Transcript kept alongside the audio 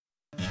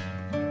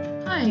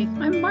Hi,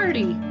 I'm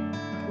Marty.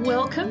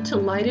 Welcome to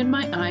Light in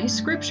My Eye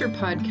Scripture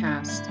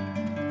Podcast.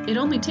 It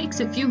only takes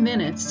a few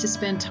minutes to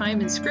spend time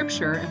in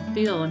Scripture and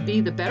feel and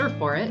be the better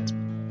for it.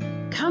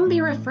 Come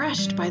be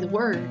refreshed by the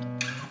Word.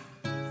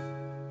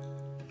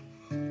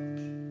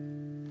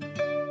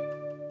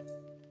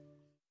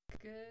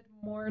 Good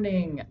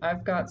morning.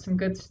 I've got some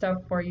good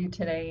stuff for you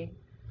today.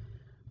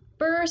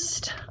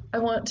 First, I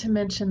want to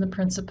mention the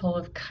principle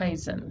of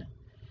Kaizen.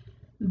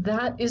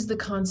 That is the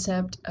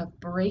concept of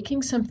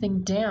breaking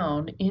something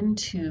down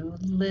into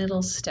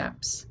little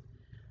steps.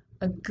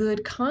 A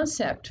good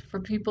concept for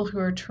people who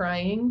are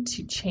trying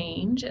to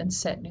change and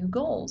set new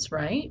goals,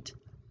 right?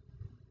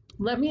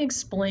 Let me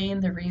explain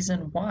the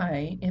reason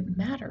why it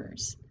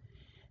matters.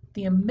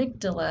 The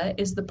amygdala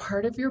is the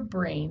part of your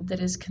brain that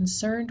is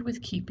concerned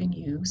with keeping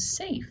you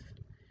safe.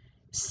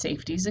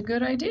 Safety's a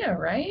good idea,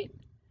 right?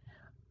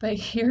 But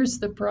here's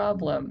the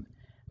problem.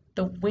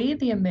 The way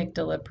the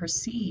amygdala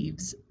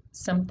perceives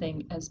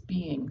something as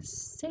being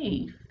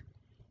safe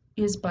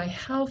is by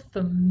how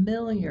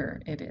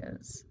familiar it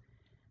is.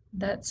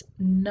 That's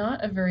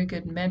not a very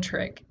good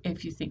metric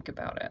if you think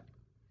about it.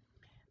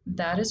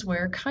 That is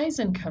where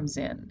Kaizen comes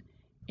in.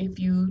 If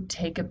you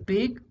take a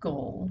big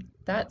goal,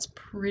 that's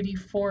pretty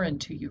foreign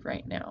to you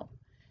right now.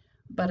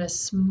 But a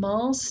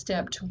small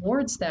step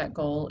towards that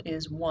goal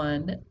is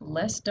one,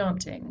 less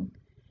daunting,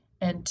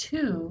 and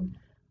two,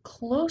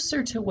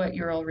 closer to what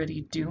you're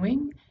already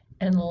doing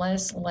and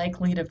less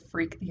likely to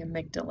freak the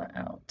amygdala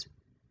out.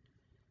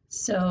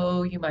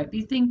 So you might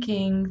be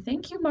thinking,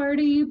 thank you,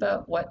 Marty,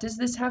 but what does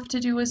this have to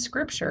do with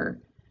Scripture?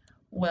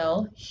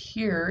 Well,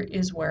 here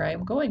is where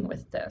I'm going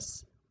with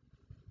this.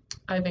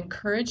 I've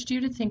encouraged you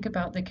to think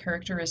about the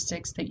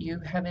characteristics that you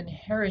have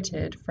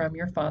inherited from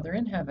your Father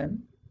in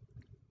heaven.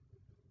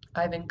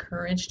 I've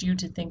encouraged you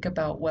to think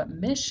about what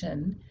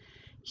mission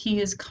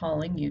He is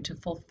calling you to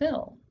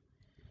fulfill.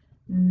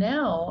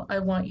 Now I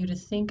want you to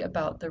think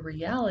about the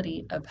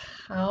reality of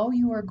how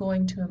you are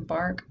going to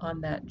embark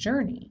on that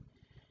journey.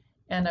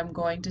 And I'm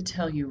going to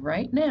tell you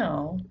right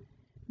now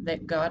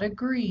that God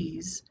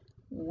agrees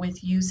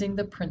with using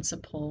the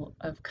principle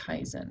of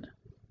Kaizen.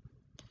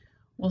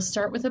 We'll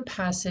start with a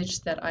passage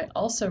that I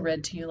also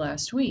read to you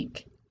last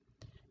week.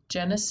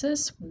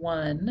 Genesis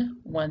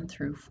 1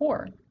 through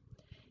 4.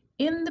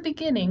 In the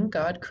beginning,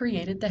 God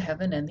created the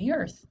heaven and the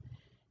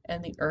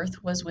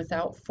earth was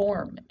without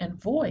form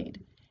and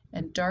void,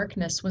 and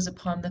darkness was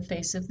upon the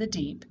face of the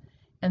deep,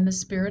 and the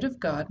Spirit of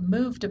God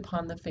moved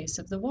upon the face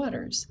of the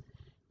waters.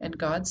 And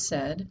God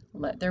said,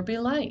 "Let there be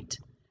light."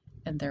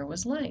 And there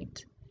was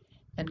light.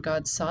 And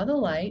God saw the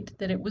light,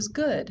 that it was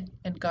good,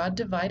 and God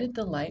divided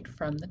the light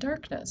from the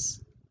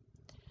darkness.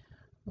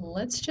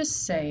 Let's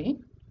just say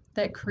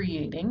that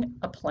creating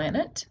a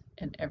planet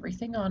and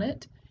everything on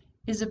it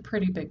is a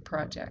pretty big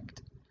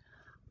project.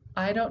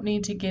 I don't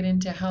need to get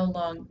into how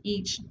long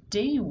each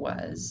day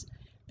was,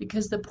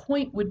 because the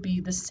point would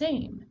be the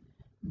same.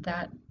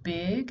 That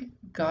big,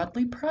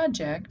 godly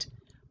project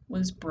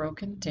was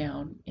broken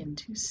down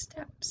into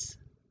steps.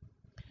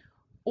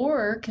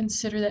 Or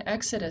consider the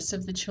exodus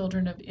of the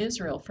children of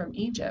Israel from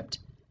Egypt.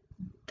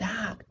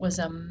 That was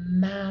a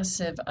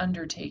massive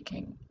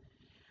undertaking.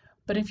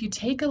 But if you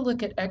take a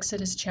look at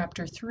Exodus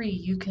chapter 3,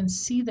 you can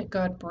see that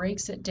God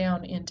breaks it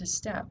down into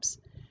steps.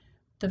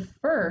 The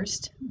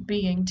first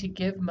being to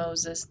give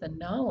Moses the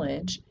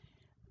knowledge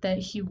that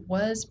he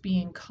was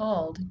being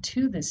called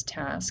to this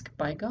task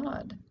by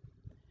God.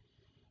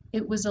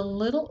 It was a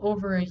little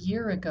over a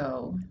year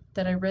ago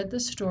that I read the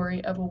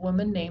story of a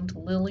woman named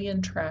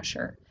Lillian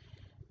Trasher,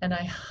 and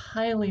I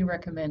highly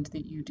recommend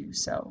that you do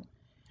so.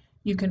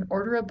 You can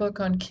order a book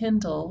on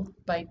Kindle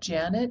by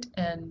Janet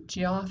and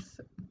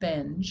Geoff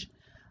Benge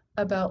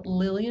about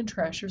Lillian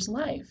Trasher's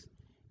life.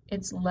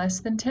 It's less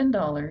than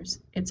 $10.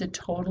 It's a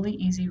totally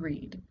easy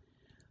read.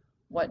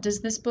 What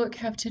does this book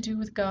have to do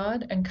with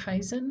God and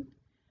Kaizen?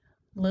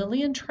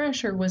 Lillian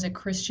Trasher was a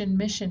Christian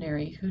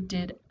missionary who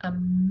did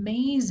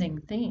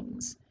amazing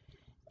things,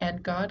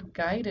 and God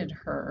guided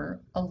her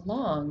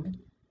along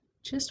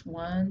just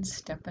one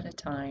step at a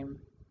time.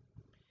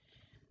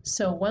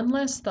 So one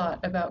last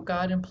thought about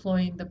God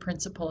employing the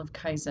principle of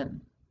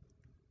Kaizen.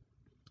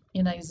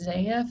 In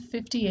Isaiah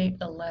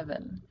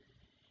 58:11,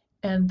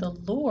 "And the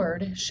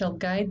Lord shall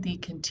guide thee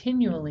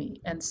continually,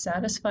 and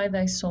satisfy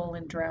thy soul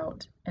in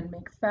drought, and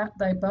make fat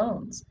thy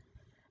bones.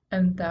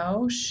 And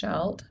thou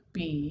shalt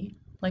be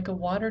like a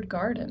watered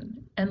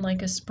garden, and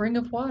like a spring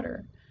of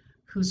water,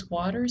 whose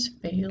waters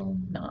fail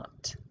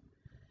not."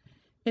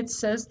 It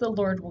says the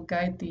Lord will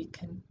guide thee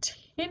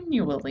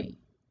continually.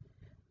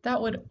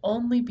 That would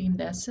only be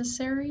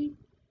necessary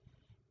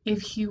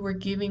if He were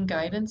giving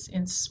guidance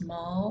in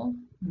small,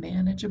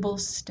 manageable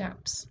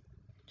steps.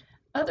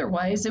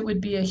 Otherwise, it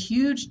would be a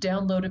huge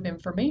download of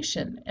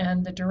information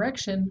and the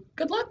direction,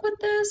 "Good luck with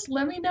this,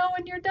 let me know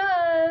when you're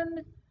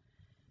done."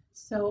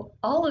 So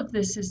all of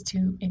this is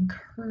to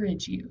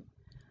encourage you.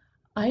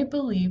 I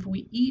believe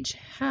we each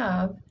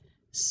have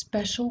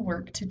special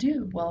work to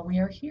do while we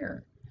are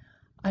here.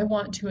 I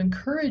want to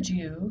encourage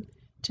you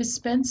to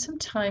spend some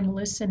time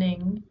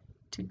listening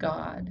to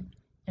God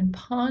and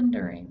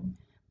pondering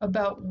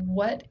about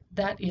what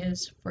that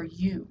is for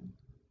you.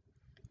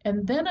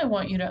 And then I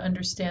want you to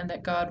understand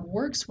that God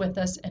works with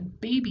us in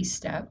baby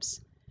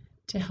steps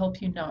to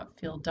help you not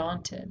feel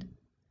daunted.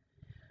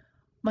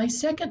 My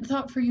second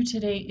thought for you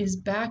today is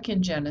back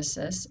in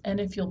Genesis, and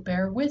if you'll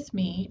bear with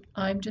me,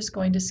 I'm just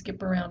going to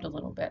skip around a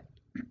little bit.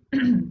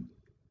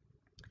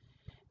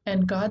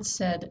 And God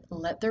said,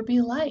 "Let there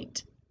be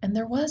light," and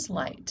there was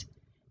light.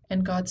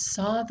 And God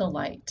saw the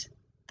light,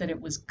 that it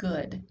was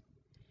good.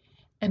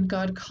 And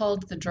God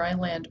called the dry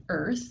land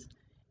earth,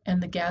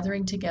 and the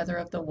gathering together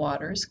of the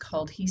waters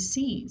called he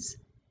seas.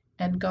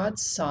 And God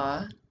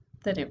saw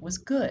that it was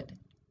good.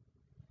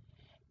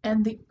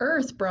 And the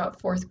earth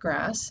brought forth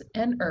grass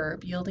and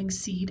herb, yielding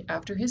seed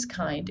after his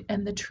kind,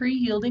 and the tree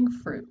yielding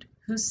fruit,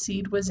 whose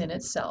seed was in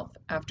itself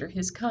after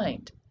his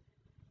kind.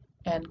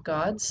 And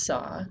God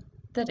saw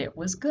that it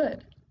was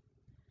good.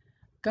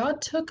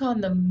 God took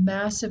on the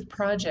massive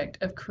project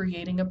of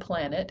creating a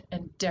planet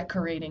and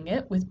decorating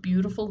it with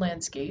beautiful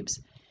landscapes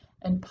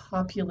and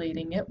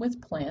populating it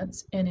with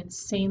plants and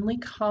insanely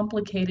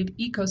complicated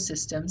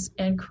ecosystems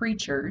and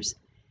creatures.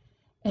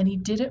 And he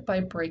did it by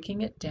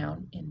breaking it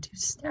down into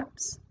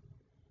steps.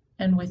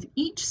 And with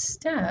each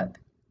step,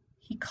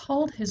 he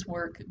called his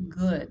work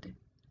good.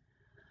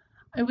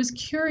 I was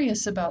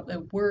curious about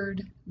the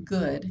word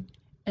good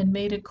and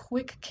made a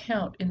quick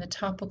count in the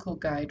topical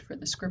guide for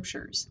the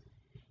scriptures.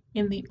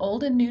 In the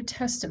Old and New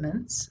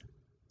Testaments,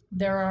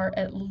 there are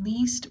at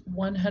least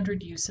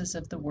 100 uses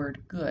of the word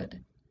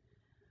good.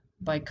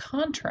 By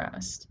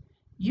contrast,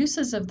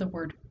 uses of the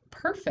word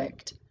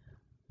perfect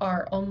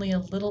are only a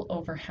little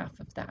over half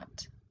of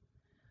that.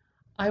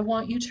 I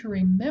want you to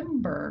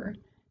remember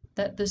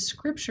that the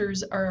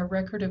scriptures are a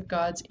record of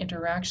God's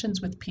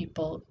interactions with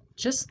people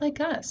just like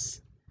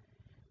us.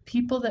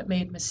 People that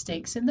made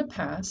mistakes in the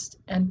past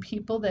and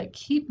people that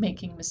keep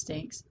making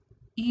mistakes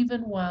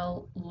even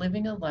while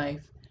living a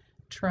life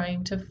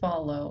trying to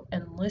follow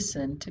and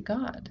listen to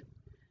God.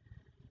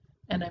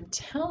 And I'm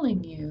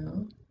telling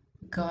you,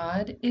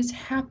 God is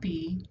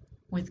happy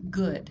with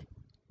good.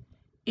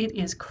 It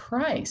is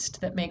Christ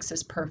that makes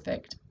us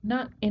perfect,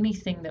 not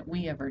anything that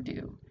we ever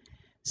do.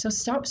 So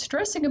stop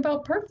stressing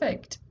about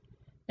perfect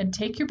and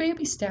take your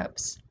baby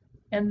steps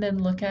and then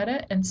look at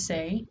it and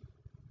say,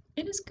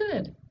 it is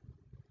good.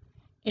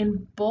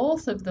 In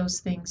both of those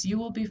things, you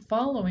will be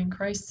following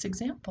Christ's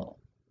example.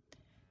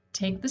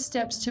 Take the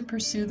steps to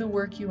pursue the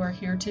work you are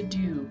here to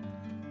do,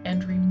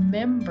 and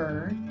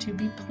remember to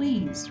be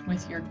pleased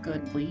with your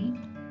goodly,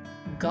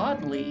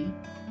 godly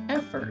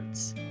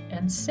efforts,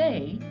 and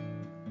say,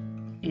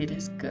 it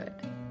is good.